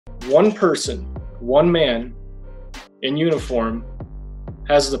One person, one man in uniform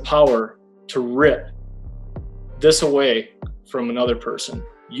has the power to rip this away from another person.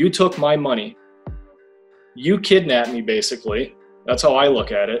 You took my money. You kidnapped me, basically. That's how I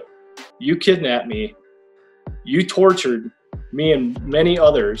look at it. You kidnapped me. You tortured me and many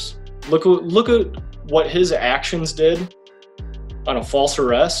others. Look at what his actions did on a false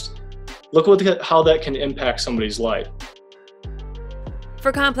arrest. Look how that can impact somebody's life.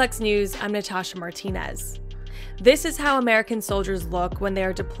 For Complex News, I'm Natasha Martinez. This is how American soldiers look when they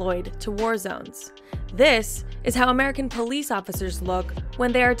are deployed to war zones. This is how American police officers look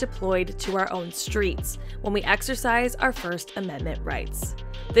when they are deployed to our own streets, when we exercise our First Amendment rights.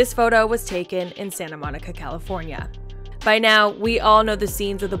 This photo was taken in Santa Monica, California. By now, we all know the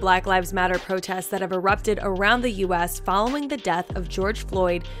scenes of the Black Lives Matter protests that have erupted around the U.S. following the death of George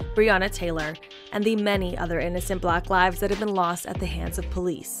Floyd, Breonna Taylor, and the many other innocent Black lives that have been lost at the hands of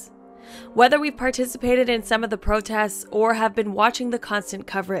police. Whether we've participated in some of the protests or have been watching the constant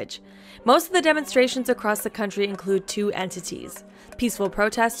coverage, most of the demonstrations across the country include two entities: peaceful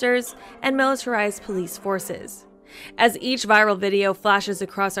protesters and militarized police forces. As each viral video flashes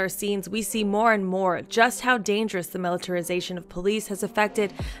across our scenes, we see more and more just how dangerous the militarization of police has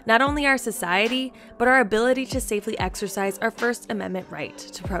affected not only our society, but our ability to safely exercise our First Amendment right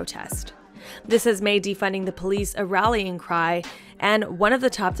to protest. This has made defunding the police a rallying cry and one of the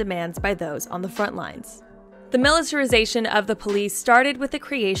top demands by those on the front lines. The militarization of the police started with the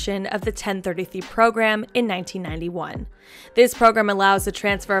creation of the 1033 program in 1991. This program allows the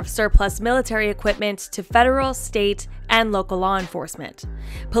transfer of surplus military equipment to federal, state, and local law enforcement.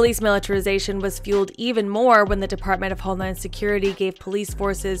 Police militarization was fueled even more when the Department of Homeland Security gave police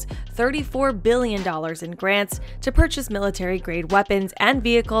forces $34 billion in grants to purchase military-grade weapons and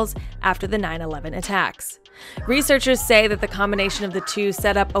vehicles after the 9/11 attacks. Researchers say that the combination of the two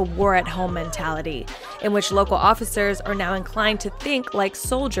set up a war-at-home mentality, in which local officers are now inclined to think like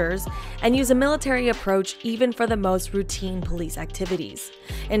soldiers and use a military approach even for the most routine police activities.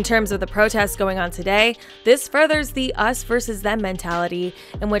 In terms of the protests going on today, this furthers the us versus them mentality,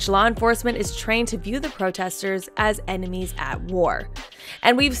 in which law enforcement is trained to view the protesters as enemies at war.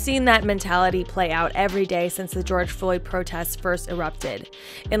 And we've seen that mentality play out every day since the George Floyd protests first erupted.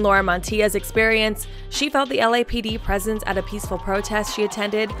 In Laura Montilla's experience, she felt the LAPD presence at a peaceful protest she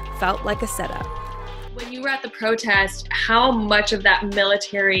attended felt like a setup. When you were at the protest, how much of that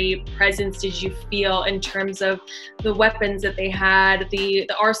military presence did you feel in terms of the weapons that they had, the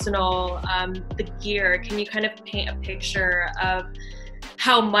arsenal, the gear? Can you kind of paint a picture of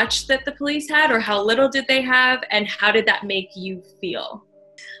how much that the police had, or how little did they have, and how did that make you feel?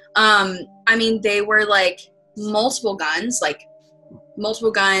 I mean, they were like multiple guns,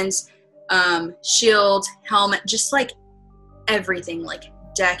 shield, helmet, just like everything, like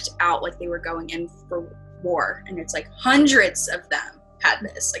decked out like they were going in for war. And it's like hundreds of them had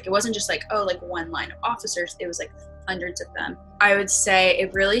this. Like, it wasn't just like, oh, like one line of officers. It was like hundreds of them. I would say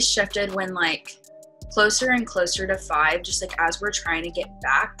it really shifted when like closer and closer to 5, just like as we're trying to get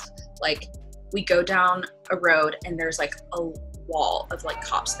back, like we go down a road and there's like a wall of like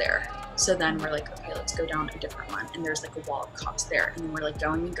cops there. So then we're like, okay, let's go down a different one, and there's like a wall of cops there, and then we're like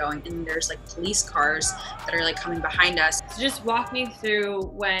going and going, and there's like police cars that are like coming behind us. So just walk me through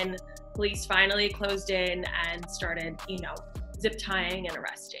when police finally closed in and started, zip tying and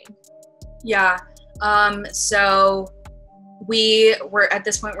arresting. Yeah. So we were at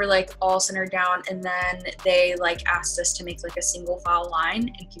this point, we're like all centered down, and then they like asked us to make like a single file line,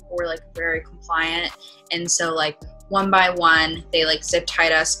 and people were like very compliant. And so like one by one, they like zip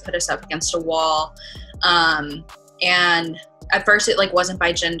tied us, put us up against a wall. And at first it like wasn't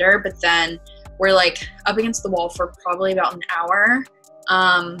by gender, but then we're like up against the wall for probably about an hour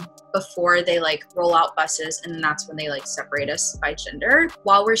before they like roll out buses, and that's when they like separate us by gender.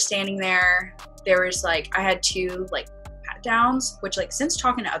 While we're standing there, there was like, I had 2 like pat downs, which like since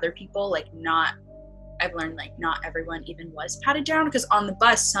talking to other people, like I've learned like not everyone even was patted down, because on the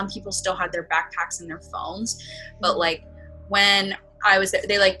bus some people still had their backpacks and their phones. But like when I was there,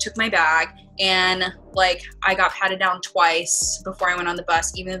 they like took my bag, and like I got patted down twice before I went on the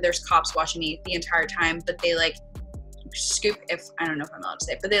bus, even though there's cops watching me the entire time. But they like I don't know if I'm allowed to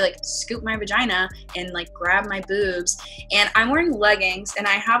say it, but they like scoop my vagina and like grab my boobs, and I'm wearing leggings and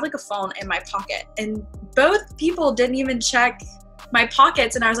I have like a phone in my pocket, and both people didn't even check my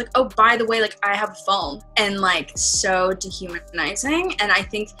pockets. And I was like, oh, by the way, like I have a phone, and like so dehumanizing. And I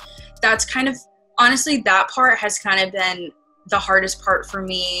think that's kind of, honestly, that part has kind of been the hardest part for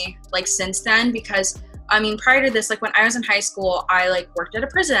me, like since then, because I mean, prior to this, like when I was in high school, I like worked at a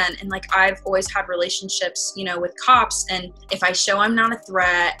prison, and like I've always had relationships, you know, with cops. And if I show I'm not a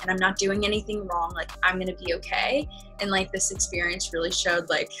threat and I'm not doing anything wrong, like I'm gonna be okay. And like this experience really showed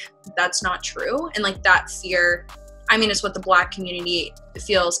like that's not true. And like that fear, I mean, it's what the Black community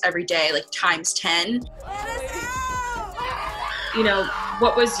feels every day, like times 10. You know,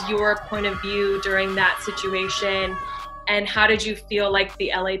 what was your point of view during that situation? And how did you feel like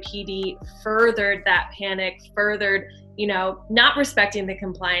the LAPD furthered that panic, furthered, you know, not respecting the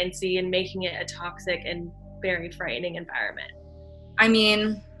compliancy and making it a toxic and very frightening environment? I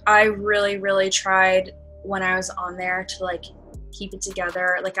mean, I really, really tried when I was on there to like keep it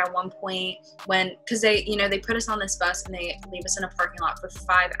together. Like at one point because they, you know, they put us on this bus and they leave us in a parking lot for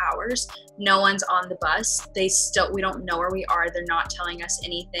 5 hours. No one's on the bus. We don't know where we are. They're not telling us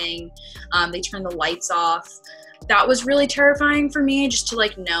anything. They turn the lights off. That was really terrifying for me, just to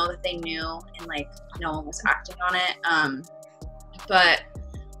like know that they knew and like no one was acting on it. But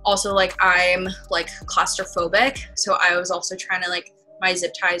also like I'm like claustrophobic, so I was also trying to like, my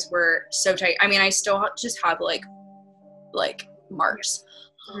zip ties were so tight. I mean, I still just have like marks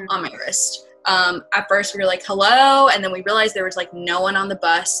on my wrist. At first we were like, hello, and then we realized there was like no one on the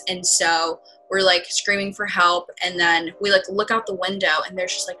bus, and so we're like screaming for help, and then we like look out the window and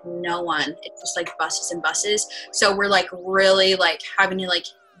there's just like no one. It's just like buses and buses. So we're like really like having to like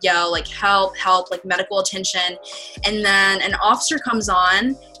yell like help, like medical attention. And then an officer comes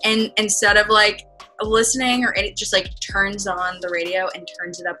on, and instead of like listening or it just like turns on the radio and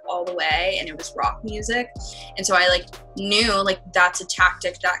turns it up all the way, and it was rock music. And so I like knew like that's a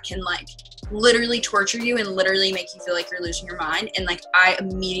tactic that can like literally torture you and literally make you feel like you're losing your mind. And like I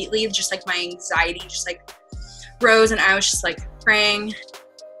immediately just like my anxiety just like rose, and I was just like praying.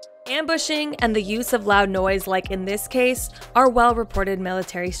 Ambushing and the use of loud noise, like in this case, are well-reported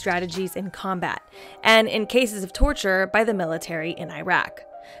military strategies in combat, and in cases of torture by the military in Iraq.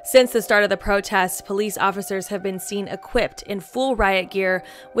 Since the start of the protests, police officers have been seen equipped in full riot gear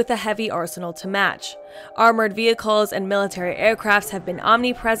with a heavy arsenal to match. Armored vehicles and military aircrafts have been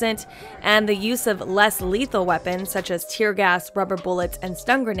omnipresent, and the use of less lethal weapons such as tear gas, rubber bullets, and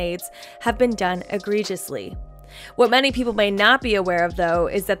stun grenades have been done egregiously. What many people may not be aware of, though,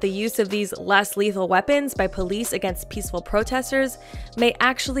 is that the use of these less lethal weapons by police against peaceful protesters may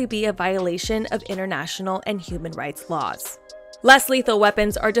actually be a violation of international and human rights laws. Less lethal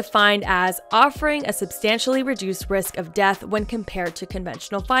weapons are defined as offering a substantially reduced risk of death when compared to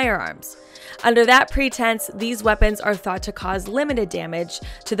conventional firearms. Under that pretense, these weapons are thought to cause limited damage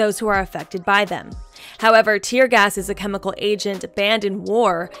to those who are affected by them. However, tear gas is a chemical agent banned in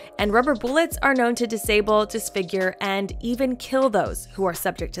war, and rubber bullets are known to disable, disfigure, and even kill those who are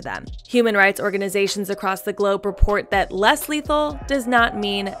subject to them. Human rights organizations across the globe report that less lethal does not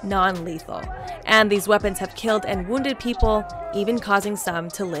mean non-lethal, and these weapons have killed and wounded people, even causing some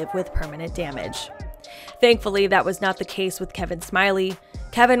to live with permanent damage. Thankfully, that was not the case with Kevin Smiley.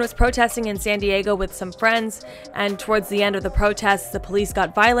 Kevin was protesting in San Diego with some friends, and towards the end of the protests, the police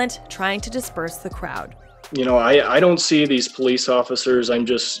got violent, trying to disperse the crowd. You know, I don't see these police officers. I'm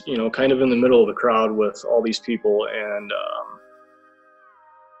just, you know, kind of in the middle of the crowd with all these people, and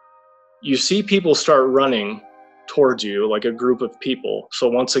you see people start running towards you, like a group of people. So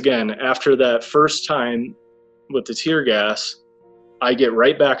once again, after that first time with the tear gas, I get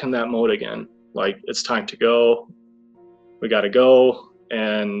right back in that mode again. Like, it's time to go. We got to go.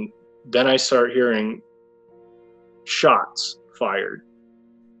 And then I start hearing shots fired.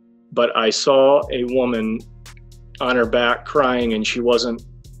 But I saw a woman on her back crying, and she wasn't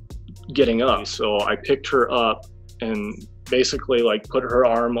getting up. So I picked her up and basically like put her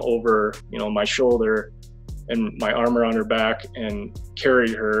arm over, you know, my shoulder and my arm around her back and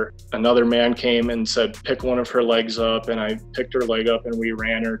carried her. Another man came and said, pick one of her legs up. And I picked her leg up, and we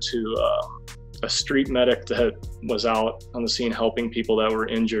ran her to a street medic that was out on the scene helping people that were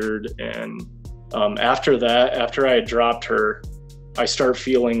injured. And after that, after I had dropped her, I start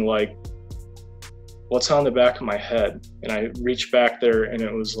feeling like, what's on the back of my head? And I reached back there, and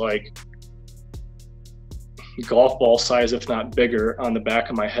it was like golf ball size, if not bigger, on the back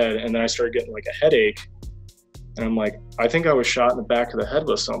of my head. And then I started getting like a headache, and I'm like, I think I was shot in the back of the head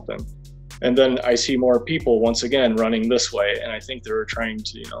with something. And then I see more people once again running this way, and I think they were trying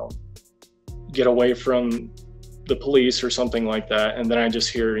to, you know, get away from the police or something like that. And then I just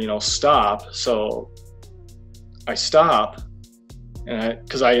hear, you know, stop. So I stop, and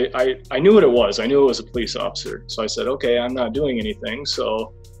because I knew what it was. I knew it was a police officer. So I said, okay, I'm not doing anything,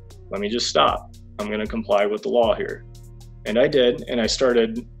 so let me just stop. I'm going to comply with the law here. And I did. And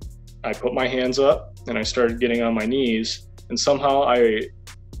I put my hands up, and I started getting on my knees. And somehow I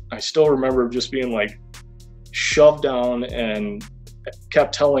still remember just being like shoved down and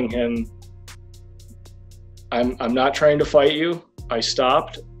kept telling him, I'm not trying to fight you. I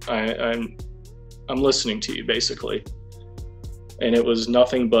stopped. I'm listening to you, basically. And it was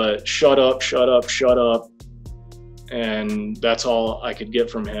nothing but shut up, shut up, shut up. And that's all I could get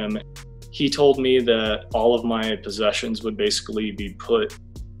from him. He told me that all of my possessions would basically be put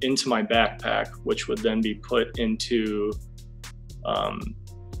into my backpack, which would then be put into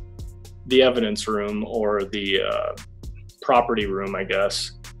the evidence room, or the property room, I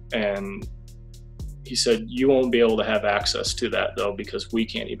guess. And he said, you won't be able to have access to that though, because we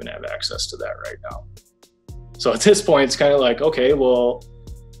can't even have access to that right now. So at this point, it's kind of like, okay, well,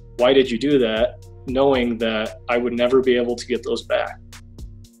 why did you do that? Knowing that I would never be able to get those back.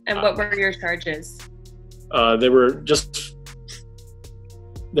 And what were your charges? There were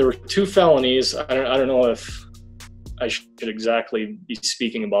 2 felonies. I don't know if I should exactly be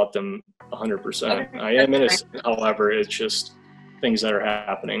speaking about them 100%. Okay. I am innocent, however, it's just things that are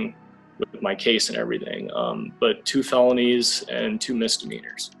happening with my case and everything. But 2 felonies and 2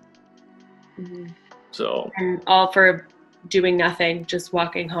 misdemeanors. Mm-hmm. So. And all for doing nothing, just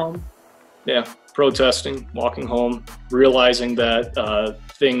walking home. Yeah, protesting, walking home, realizing that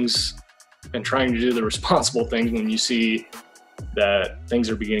things, and trying to do the responsible things when you see that things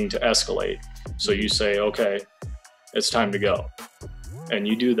are beginning to escalate. So you say, okay, it's time to go. And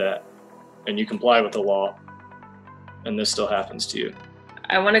you do that, and you comply with the law, and this still happens to you.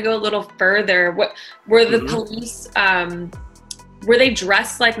 I want to go a little further. What were the police, were they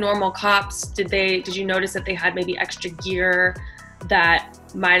dressed like normal cops? Did you notice that they had maybe extra gear that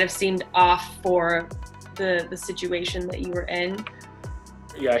might have seemed off for the situation that you were in?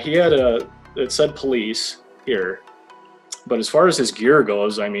 Yeah, he had it said police here, but as far as his gear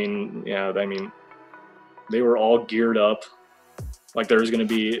goes, I mean, they were all geared up like there was going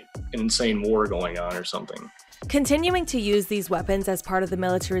to be an insane war going on or something. Continuing to use these weapons as part of the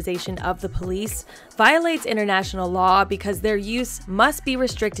militarization of the police violates international law because their use must be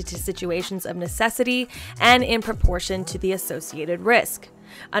restricted to situations of necessity and in proportion to the associated risk.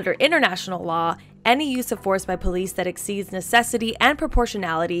 Under international law, any use of force by police that exceeds necessity and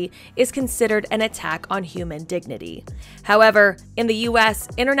proportionality is considered an attack on human dignity. However, in the US,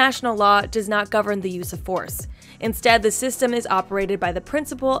 international law does not govern the use of force. Instead, the system is operated by the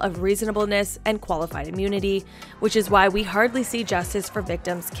principle of reasonableness and qualified immunity, which is why we hardly see justice for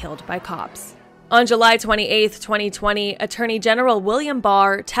victims killed by cops. On July 28, 2020, Attorney General William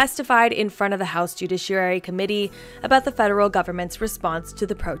Barr testified in front of the House Judiciary Committee about the federal government's response to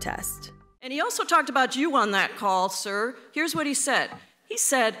the protest. And he also talked about you on that call, sir. Here's what he said. He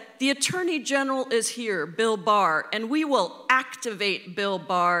said, the Attorney General is here, Bill Barr, and we will activate Bill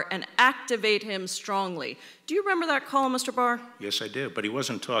Barr and activate him strongly. Do you remember that call, Mr. Barr? Yes, I do, but he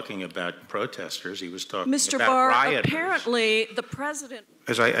wasn't talking about protesters. He was talking Mr. about Barr, rioters. apparently the president...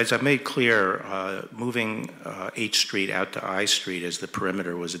 As I made clear, moving H Street out to I Street as the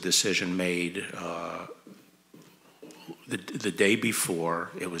perimeter was a decision made the day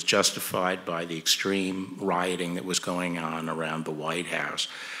before. It was justified by the extreme rioting that was going on around the White House.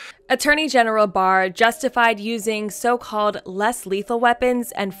 Attorney General Barr justified using so-called less lethal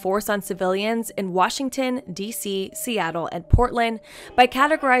weapons and force on civilians in Washington, D.C., Seattle, and Portland by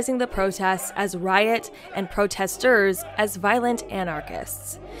categorizing the protests as riot and protesters as violent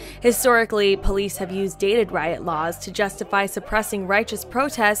anarchists. Historically, police have used dated riot laws to justify suppressing righteous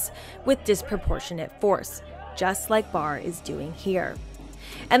protests with disproportionate force, just like Barr is doing here.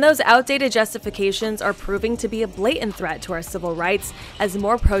 And those outdated justifications are proving to be a blatant threat to our civil rights as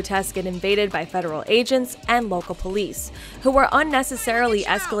more protests get invaded by federal agents and local police, who are unnecessarily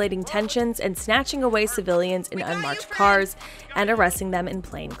escalating tensions and snatching away civilians in unmarked cars and arresting them in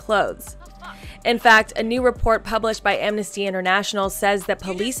plain clothes. In fact, a new report published by Amnesty International says that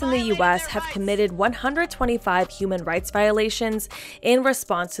police in the U.S. have committed 125 human rights violations in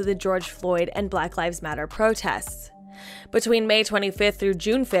response to the George Floyd and Black Lives Matter protests. Between May 25th through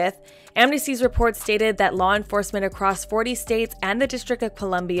June 5th, Amnesty's report stated that law enforcement across 40 states and the District of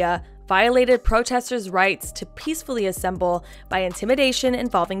Columbia violated protesters' rights to peacefully assemble by intimidation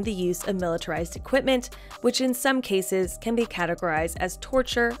involving the use of militarized equipment, which in some cases can be categorized as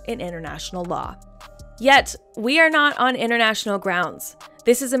torture in international law. Yet, we are not on international grounds.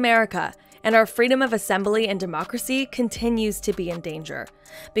 This is America, and our freedom of assembly and democracy continues to be in danger.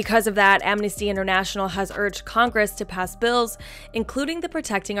 Because of that, Amnesty International has urged Congress to pass bills, including the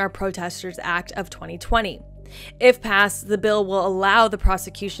Protecting Our Protesters Act of 2020. If passed, the bill will allow the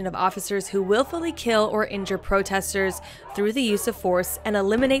prosecution of officers who willfully kill or injure protesters through the use of force and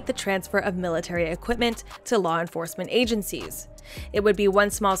eliminate the transfer of military equipment to law enforcement agencies. It would be one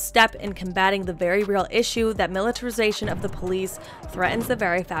small step in combating the very real issue that militarization of the police threatens the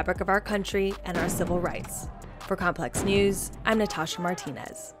very fabric of our country and our civil rights. For Complex News, I'm Natasha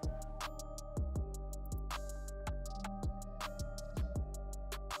Martinez.